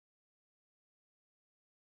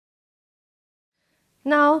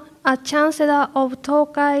Now a Chancellor of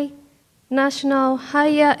Tokai National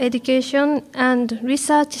Higher Education and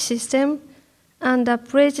Research System and the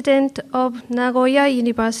President of Nagoya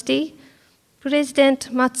University, President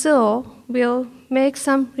MATSUO will make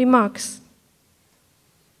some remarks.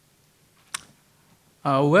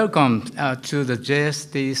 Welcome to the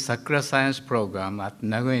JST SAKURA Science Program at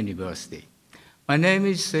Nagoya University. My name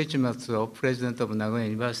is Seiichi MATSUO, President of Nagoya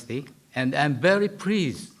University, and I'm very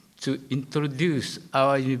pleased to introduce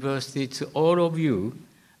our university to all of you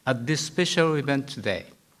at this special event today.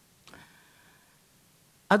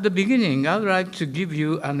 At the beginning, I would like to give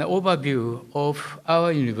you an overview of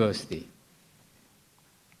our university.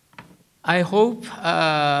 I hope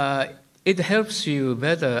it helps you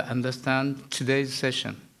better understand today's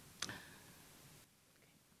session.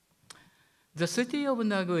 The city of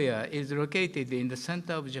Nagoya is located in the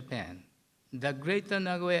center of Japan. The greater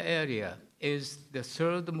Nagoya area is the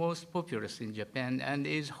third most populous in Japan and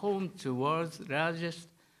is home to the world's largest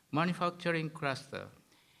manufacturing cluster,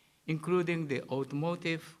 including the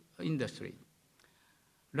automotive industry.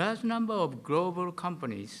 Large number of global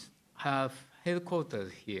companies have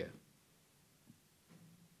headquarters here.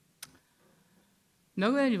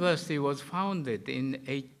 Nagoya University was founded in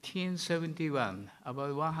 1871,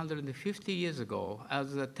 about 150 years ago,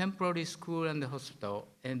 as a temporary school and hospital,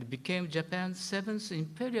 and became Japan's seventh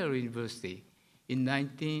imperial university in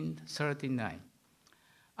 1939.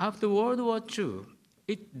 After World War II,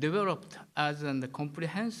 it developed as a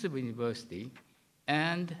comprehensive university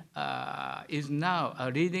and is now a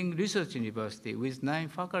leading research university with 9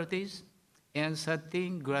 faculties and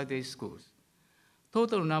 13 graduate schools.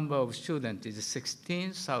 Total number of students is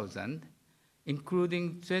 16,000,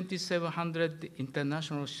 including 2,700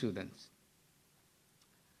 international students.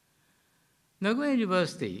 Nagoya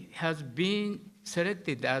University has been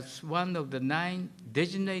selected as one of the 9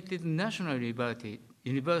 designated national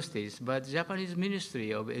universities by the Japanese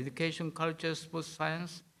Ministry of Education, Culture, Sports,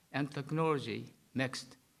 Science, and Technology,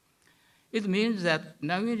 MEXT. It means that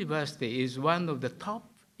Nagoya University is one of the top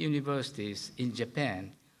universities in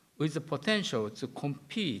Japan with the potential to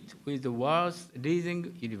compete with the world's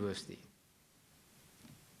leading university.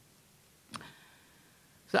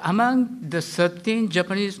 So among the 13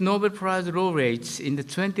 Japanese Nobel Prize laureates in the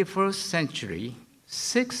 21st century,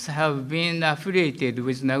 6 have been affiliated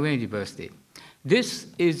with Nagoya University. This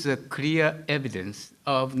is a clear evidence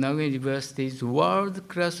of Nagoya University's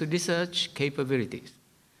world-class research capabilities.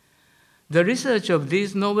 The research of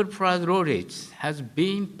these Nobel Prize laureates has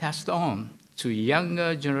been passed on to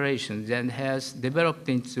younger generations and has developed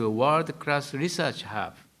into a world-class research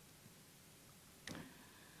hub.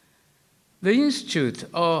 The Institute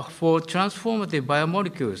for Transformative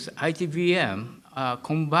Biomolecules, ITBM,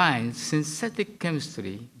 combines synthetic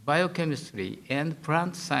chemistry, biochemistry, and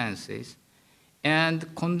plant sciences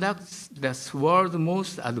and conducts the world's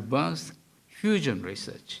most advanced fusion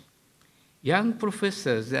research. Young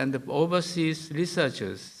professors and overseas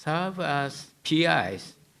researchers serve as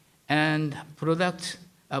PIs and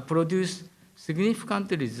produce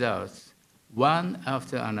significant results one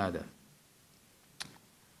after another.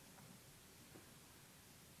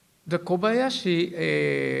 The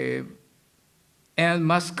Kobayashi and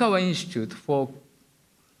Masukawa Institute,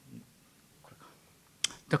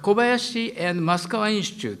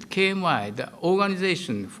 KMI, the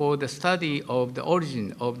organization for the study of the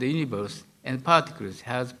origin of the universe and particles,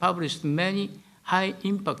 has published many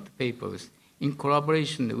high-impact papers in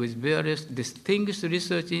collaboration with various distinguished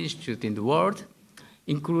research institutes in the world,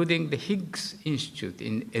 including the Higgs Institute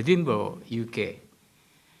in Edinburgh, UK.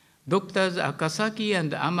 Doctors Akasaki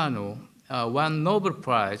and Amano won Nobel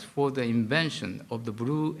Prize for the invention of the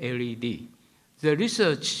blue LED. The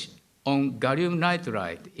research on gallium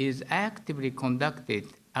nitride is actively conducted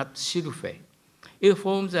at Shirufei. It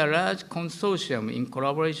forms a large consortium in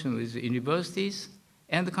collaboration with universities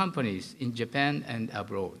and companies in Japan and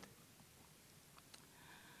abroad.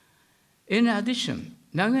 In addition,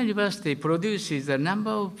 Nagoya University produces a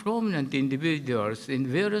number of prominent individuals in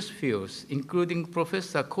various fields, including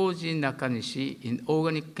Professor Koji Nakanishi in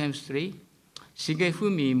organic chemistry,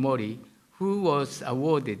 Shigefumi Mori, who was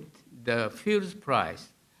awarded the Fields Prize,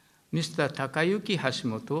 Mr. Takayuki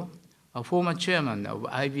Hashimoto, a former chairman of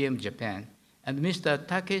IBM Japan, and Mr.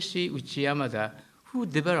 Takeshi Uchiyamada, who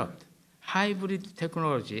developed hybrid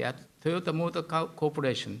technology at Toyota Motor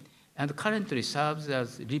Corporation and currently serves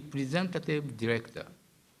as representative director.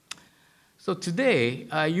 So today,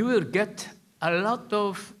 you will get a lot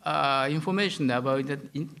of information about the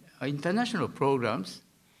international programs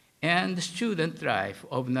and the student life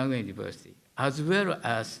of Nagoya University, as well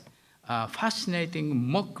as a fascinating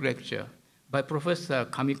mock lecture by Professor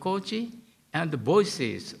Kamikochi and the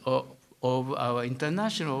voices of our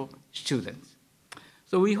international students.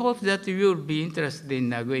 So we hope that you will be interested in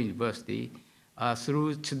Nagoya University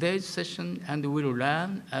through today's session and will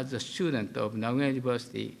learn as a student of Nagoya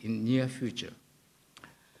University in near future.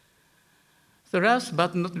 So last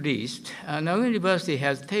but not least, Nagoya University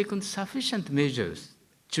has taken sufficient measures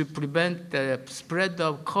to prevent the spread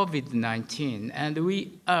of COVID-19, and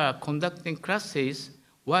we are conducting classes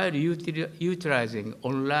while utilizing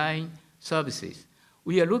online services.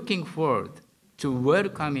 We are looking forward to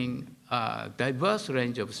welcoming a diverse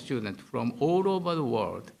range of students from all over the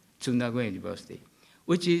world to Nagoya University,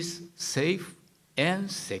 which is safe and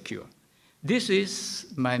secure. This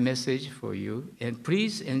is my message for you, and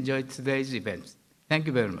please enjoy today's event. Thank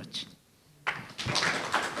you very much.